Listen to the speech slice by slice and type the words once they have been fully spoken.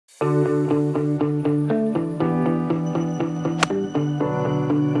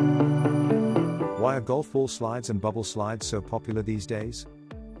golf ball slides and bubble slides so popular these days?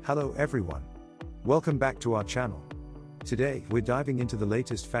 Hello everyone. Welcome back to our channel. Today, we're diving into the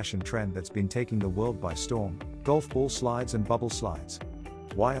latest fashion trend that's been taking the world by storm: golf ball slides and bubble slides.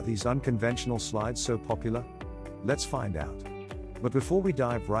 Why are these unconventional slides so popular? Let's find out. But before we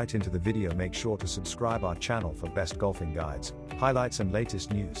dive right into the video, make sure to subscribe our channel for best golfing guides, highlights and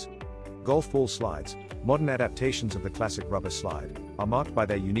latest news. Golf ball slides, modern adaptations of the classic rubber slide, are marked by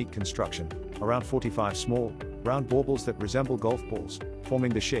their unique construction, around 45 small, round baubles that resemble golf balls,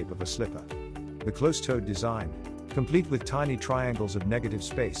 forming the shape of a slipper. The close-toed design, complete with tiny triangles of negative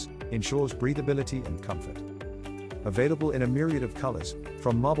space, ensures breathability and comfort. Available in a myriad of colors,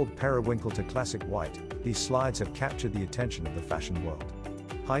 from marbled periwinkle to classic white, these slides have captured the attention of the fashion world.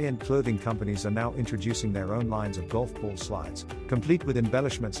 High-end clothing companies are now introducing their own lines of golf ball slides, complete with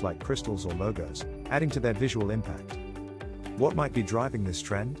embellishments like crystals or logos, adding to their visual impact. What might be driving this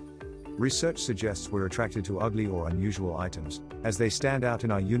trend? Research suggests we're attracted to ugly or unusual items, as they stand out in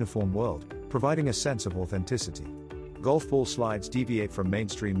our uniform world, providing a sense of authenticity. Golf ball slides deviate from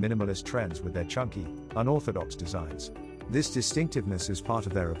mainstream minimalist trends with their chunky, unorthodox designs. This distinctiveness is part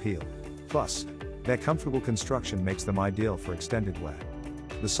of their appeal. Plus, their comfortable construction makes them ideal for extended wear.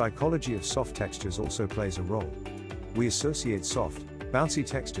 The psychology of soft textures also plays a role. We associate soft, bouncy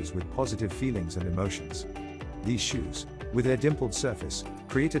textures with positive feelings and emotions. These shoes, with their dimpled surface,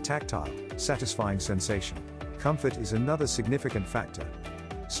 create a tactile, satisfying sensation. Comfort is another significant factor.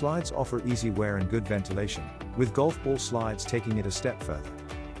 Slides offer easy wear and good ventilation, with golf ball slides taking it a step further.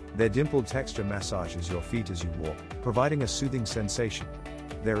 Their dimpled texture massages your feet as you walk, providing a soothing sensation.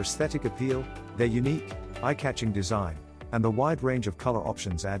 Their aesthetic appeal, their unique, eye-catching design, and the wide range of color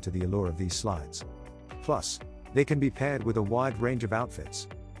options add to the allure of these slides. Plus, they can be paired with a wide range of outfits.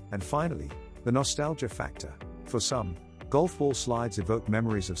 And finally, the nostalgia factor. For some, golf ball slides evoke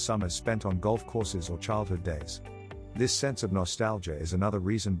memories of summers spent on golf courses or childhood days. This sense of nostalgia is another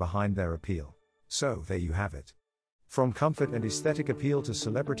reason behind their appeal. So, there you have it. From comfort and aesthetic appeal to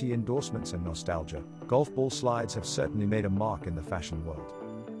celebrity endorsements and nostalgia, golf ball slides have certainly made a mark in the fashion world.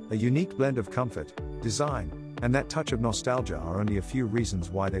 A unique blend of comfort, design, and that touch of nostalgia are only a few reasons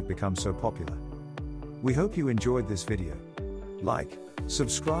why they've become so popular. We hope you enjoyed this video. Like,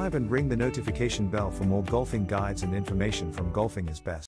 subscribe and ring the notification bell for more golfing guides and information from Golfing is Best.